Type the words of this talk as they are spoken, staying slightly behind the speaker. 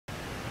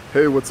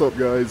Hey, what's up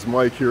guys?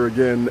 Mike here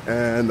again,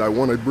 and I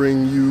want to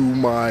bring you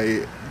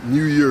my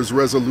New Year's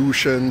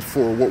resolution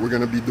for what we're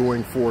going to be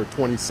doing for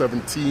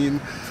 2017.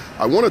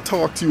 I want to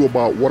talk to you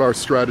about what our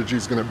strategy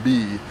is going to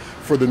be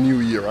for the new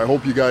year. I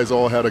hope you guys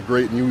all had a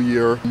great new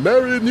year.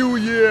 Merry New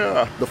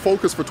Year! The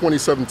focus for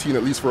 2017,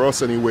 at least for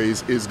us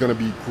anyways, is going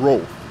to be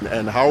growth.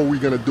 And how are we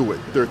going to do it?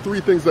 There are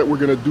three things that we're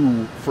going to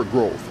do for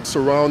growth.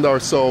 Surround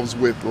ourselves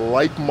with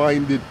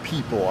like-minded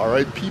people, all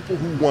right? People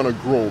who want to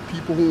grow,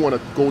 people who want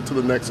to go to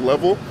the next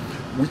level.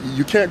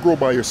 You can't grow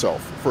by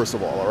yourself, first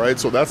of all right?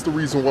 So that's the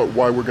reason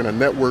why we're going to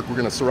network. We're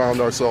going to surround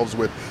ourselves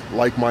with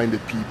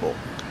like-minded people.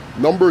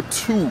 Number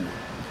two,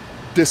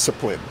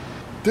 discipline.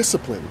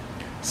 Discipline.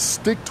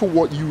 Stick to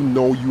what you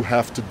know you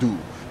have to do,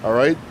 all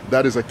right?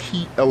 That is a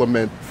key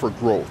element for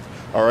growth,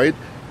 all right?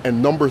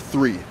 And number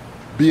three,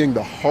 being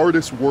the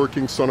hardest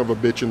working son of a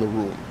bitch in the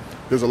room.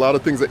 There's a lot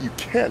of things that you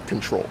can't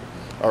control,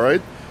 all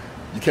right?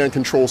 You can't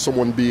control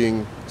someone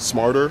being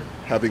smarter,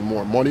 having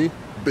more money,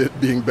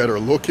 being better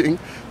looking,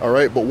 all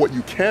right? But what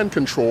you can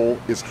control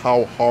is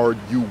how hard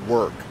you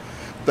work.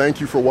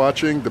 Thank you for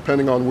watching.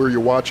 Depending on where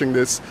you're watching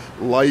this,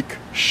 like,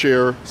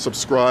 share,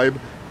 subscribe,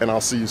 and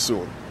I'll see you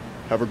soon.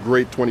 Have a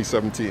great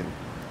 2017.